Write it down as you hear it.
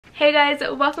Hey guys,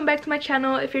 welcome back to my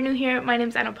channel. If you're new here, my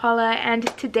name's Anapaula, and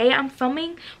today I'm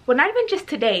filming, well, not even just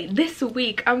today, this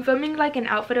week I'm filming like an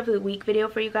outfit of the week video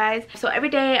for you guys. So every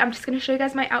day I'm just gonna show you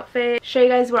guys my outfit, show you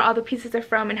guys where all the pieces are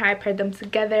from and how I paired them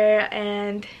together.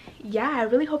 And yeah, I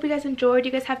really hope you guys enjoyed.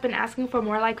 You guys have been asking for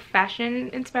more like fashion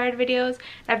inspired videos.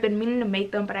 I've been meaning to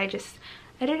make them, but I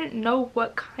didn't know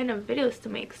what kind of videos to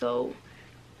make, so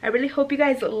I really hope you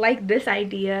guys like this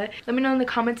idea. Let me know in the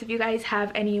comments if you guys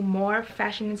have any more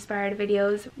fashion inspired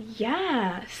videos.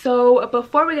 Yeah, so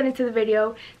before we get into the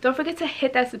video, don't forget to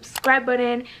hit that subscribe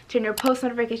button, turn your post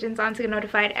notifications on to get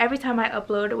notified every time I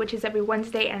upload, which is every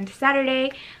Wednesday and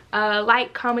Saturday.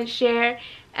 Like, comment, share,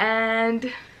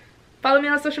 and follow me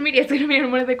on social media. It's gonna be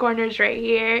in one of the corners right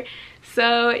here.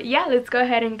 So yeah, let's go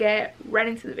ahead and get right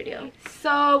into the video.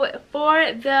 So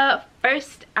for the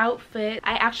first outfit,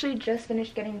 I actually just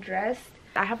finished getting dressed.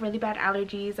 I have really bad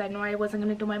allergies. I know I wasn't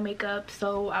gonna do my makeup,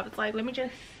 so I was like, let me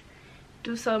just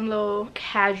do some little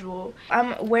casual.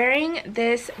 I'm wearing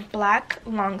this black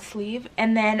long sleeve,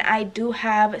 and then I do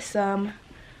have some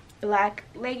black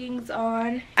leggings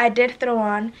on. I did throw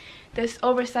on this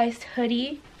oversized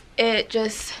hoodie. It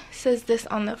just says this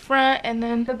on the front, and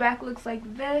then the back looks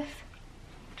like this.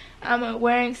 I'm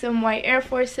wearing some white Air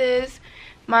Forces.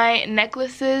 My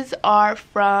necklaces are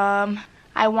from,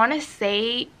 I want to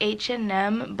say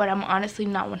H&M, but I'm honestly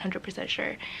not 100%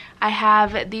 sure. I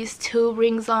have these two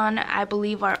rings on, I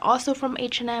believe are also from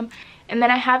H&M. And then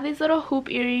I have these little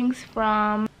hoop earrings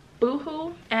from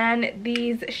Boohoo, and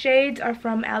these shades are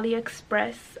from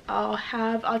AliExpress. I'll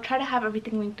try to have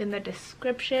everything linked in the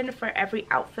description for every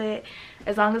outfit,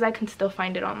 as long as I can still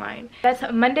find it online. That's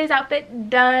Monday's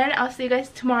outfit done. I'll see you guys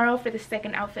tomorrow for the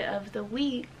second outfit of the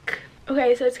week.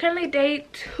 Okay, so it's currently day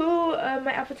 2 of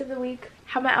my outfits of the week.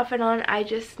 Have my outfit on. I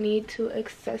just need to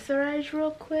accessorize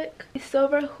real quick. These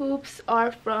silver hoops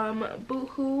are from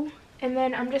Boohoo, and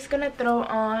then I'm just gonna throw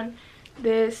on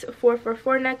this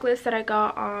 444 necklace that I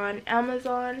got on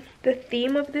Amazon. The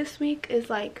theme of this week is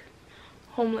like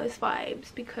homeless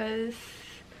vibes, because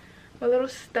I'm a little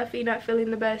stuffy, not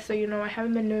feeling the best, so you know, I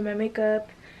haven't been doing my makeup,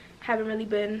 haven't really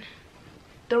been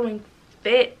throwing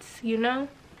fits, you know.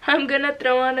 I'm gonna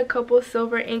throw on a couple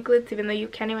silver anklets, even though you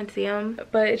can't even see them,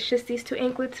 but it's just these two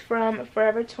anklets from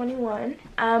Forever 21.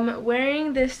 I'm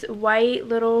wearing this white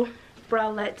little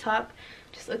bralette top,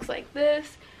 just looks like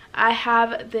this. I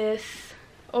have this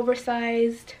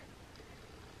oversized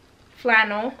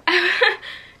flannel.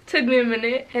 Took me a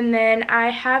minute. And then I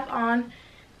have on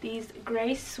these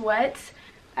gray sweats.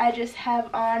 I just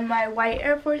have on my white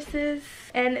Air Forces,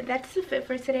 and that's the fit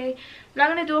for today. I'm not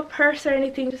gonna do a purse or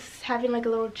anything, just having like a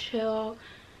little chill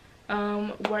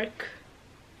work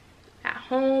at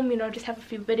home, you know, just have a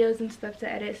few videos and stuff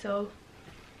to edit. So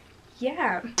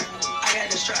yeah.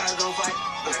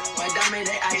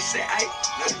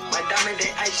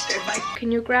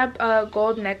 Can you grab a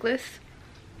gold necklace?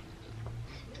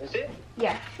 That's it?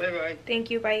 Yeah. Bye-bye. Thank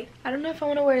you, bye. I don't know if I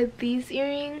want to wear these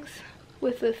earrings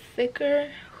with a thicker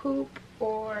hoop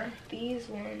or these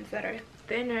ones that are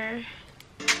thinner.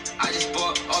 I just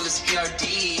bought all this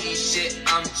PRD shit.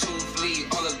 I'm too fleet,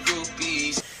 all the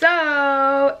groupies.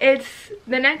 So it's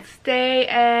the next day,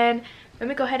 and let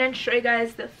me go ahead and show you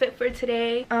guys the fit for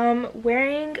today. I'm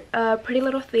wearing a Pretty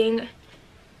Little Thing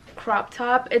crop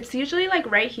top. It's usually like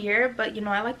right here, but you know,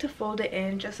 I like to fold it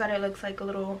in just so that it looks like a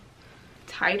little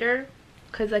tighter,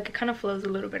 because like it kind of flows a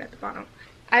little bit at the bottom.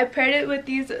 I paired it with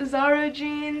these Zara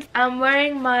jeans. I'm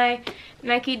wearing my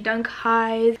Nike Dunk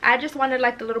highs. I just wanted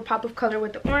like the little pop of color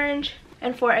with the orange.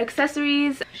 And for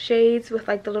accessories, shades with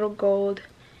like the little gold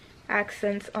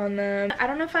accents on them. I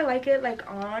don't know if I like it like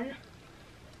on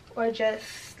or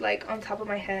just like on top of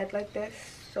my head like this,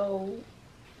 so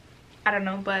I don't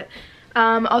know. But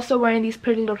also wearing these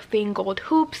Pretty Little Thing gold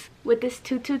hoops with this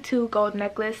 222 gold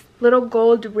necklace, little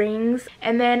gold rings,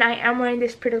 and then I am wearing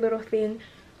this Pretty Little Thing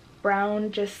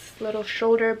brown just little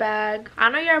shoulder bag. I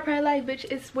know you're probably like, bitch,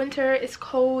 it's winter, it's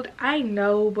cold. I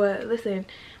know, but listen,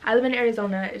 I live in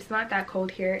Arizona. It's not that cold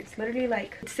here. It's literally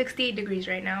like, it's 68 degrees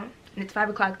right now, and it's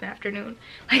 5 o'clock in the afternoon.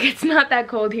 Like, it's not that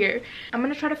cold here. I'm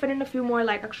gonna try to fit in a few more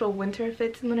like actual winter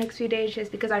fits in the next few days,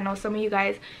 just because I know some of you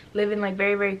guys live in like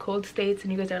very, very cold states,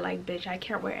 and you guys are like, bitch, I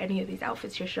can't wear any of these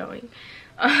outfits you're showing.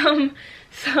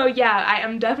 So yeah, I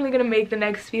am definitely gonna make the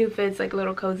next few fits like a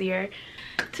little cozier.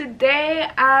 Today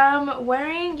I'm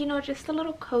wearing, you know, just a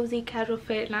little cozy casual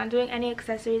fit, not doing any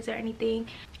accessories or anything.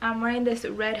 I'm wearing this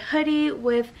red hoodie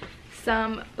with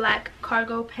some black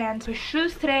cargo pants. For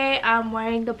shoes today, I'm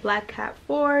wearing the black Cat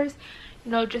 4s,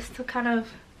 you know, just to kind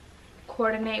of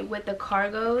coordinate with the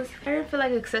cargos. I didn't feel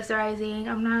like accessorizing.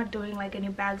 I'm not doing like any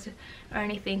bags or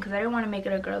anything because I didn't want to make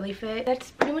it a girly fit.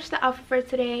 That's pretty much the outfit for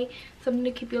today. Something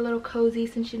to keep you a little cozy,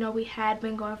 since you know we had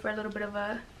been going for a little bit of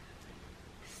a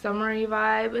summery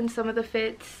vibe in some of the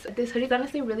fits. This hoodie is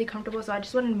honestly really comfortable, so I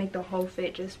just wanted to make the whole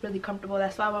fit just really comfortable.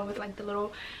 That's why I went with like the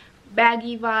little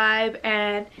baggy vibe,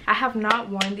 and I have not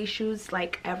worn these shoes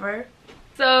like ever.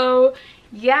 So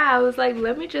yeah, I was like,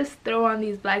 let me just throw on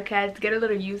these black cats, get a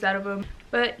little use out of them.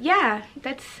 But yeah,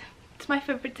 that's my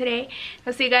fit for today.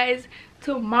 I'll see you guys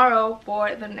tomorrow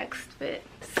for the next fit.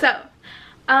 So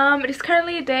it is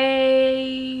currently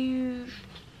day,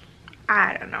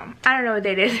 I don't know what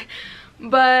day it is,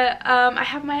 but I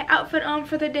have my outfit on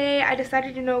for the day. I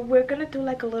decided, you know, we're gonna do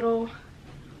like a little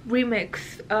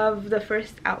remix of the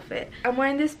first outfit. I'm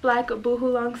wearing this black boohoo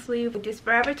long sleeve with this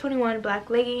Forever 21 black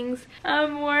leggings.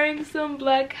 I'm wearing some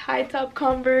black high top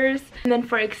Converse, and then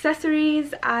for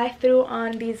accessories I threw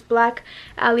on these black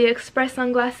AliExpress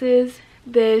sunglasses,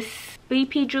 this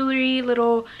BP jewelry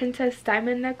little princess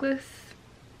diamond necklace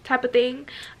type of thing,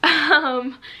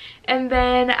 and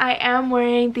then I am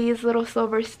wearing these little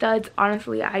silver studs.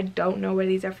 Honestly, I don't know where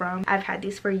these are from. I've had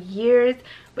these for years,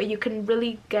 but you can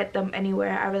really get them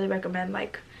anywhere. I really recommend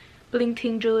like bling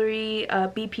ting jewelry,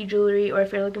 BP jewelry, or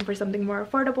if you're looking for something more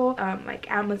affordable, like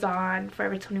Amazon,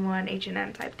 Forever 21,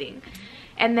 H&M type thing.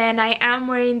 And then I am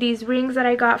wearing these rings that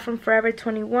I got from Forever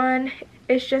 21.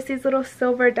 It's just these little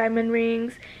silver diamond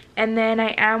rings, and then I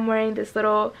am wearing this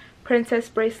little princess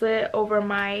bracelet over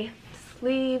my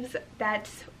sleeves.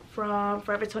 That's from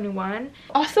Forever 21.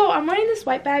 Also, I'm wearing this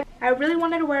white bag. I really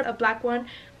wanted to wear a black one,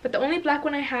 but the only black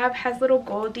one I have has little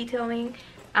gold detailing.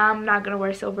 I'm not gonna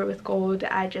wear silver with gold.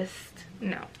 I just,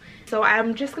 no. So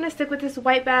I'm just gonna stick with this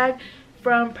white bag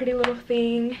from Pretty Little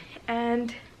Thing.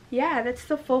 And yeah, that's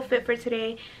the full fit for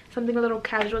today. Something a little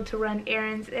casual to run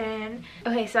errands in.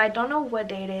 Okay, so I don't know what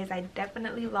day it is. I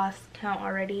definitely lost count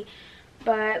already,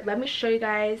 but let me show you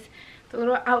guys the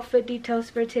little outfit details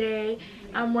for today.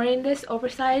 I'm wearing this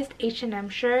oversized H&M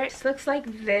shirt. This looks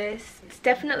like this. It's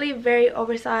definitely very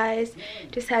oversized.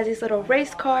 Just has these little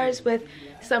race cars with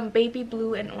some baby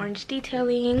blue and orange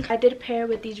detailing. I did pair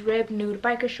with these ribbed nude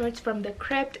biker shorts from the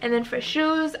Crypt. And then for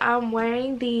shoes, I'm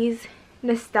wearing these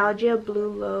nostalgia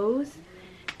blue lows.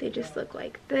 They just look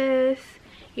like this,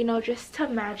 you know, just to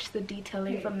match the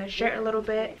detailing from the shirt a little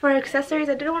bit. For accessories,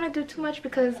 I didn't want to do too much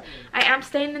because I am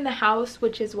staying in the house,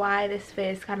 which is why this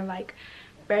fit is kind of like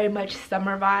very much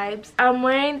summer vibes. I'm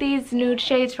wearing these nude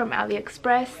shades from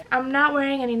AliExpress. I'm not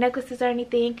wearing any necklaces or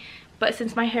anything, but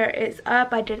since my hair is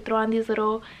up, I did throw on these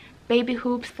little baby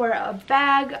hoops for a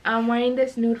bag. I'm wearing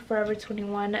this nude Forever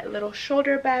 21 little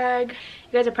shoulder bag.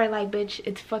 You guys are probably like, bitch,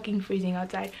 it's fucking freezing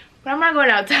outside. But I'm not going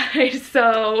outside,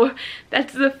 so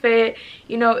that's the fit.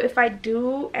 You know, if I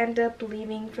do end up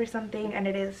leaving for something and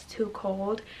it is too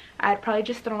cold, I'd probably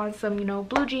just throw on some, you know,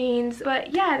 blue jeans.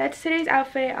 But yeah, that's today's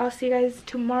outfit. I'll see you guys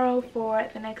tomorrow for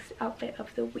the next outfit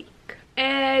of the week.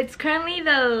 It's currently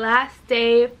the last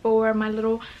day for my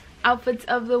little outfits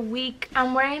of the week.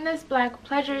 I'm wearing this black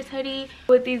Pleasures hoodie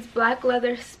with these black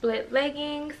leather split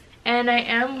leggings, and I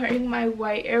am wearing my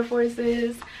white Air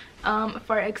Forces.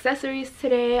 For accessories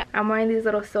today, I'm wearing these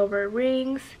little silver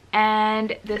rings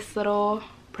and this little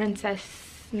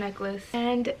princess necklace.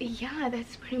 And yeah,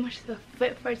 that's pretty much the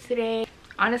fit for today.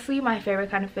 Honestly, my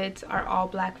favorite kind of fits are all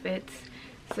black fits,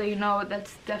 so you know,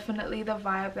 that's definitely the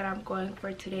vibe that I'm going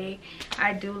for today.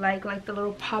 I do like the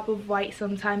little pop of white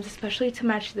sometimes, especially to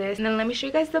match this. And then let me show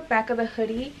you guys the back of the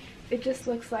hoodie. It just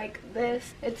looks like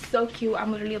this. It's so cute.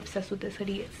 I'm literally obsessed with this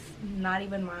hoodie. It's not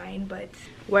even mine, but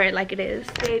wear it like it is.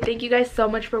 Okay, thank you guys so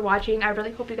much for watching. I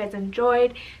really hope you guys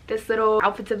enjoyed this little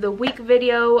outfits of the week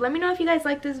video. Let me know if you guys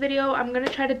like this video. I'm gonna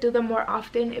try to do them more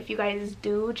often if you guys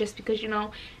do, just because, you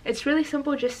know, it's really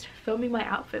simple just filming my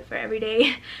outfit for every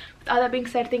day. With all that being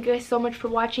said, thank you guys so much for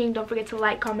watching. Don't forget to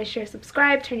like, comment, share,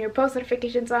 subscribe, turn your post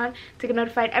notifications on to get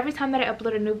notified every time that I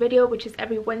upload a new video, which is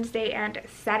every Wednesday and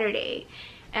Saturday.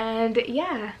 And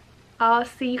yeah, I'll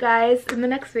see you guys in the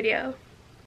next video.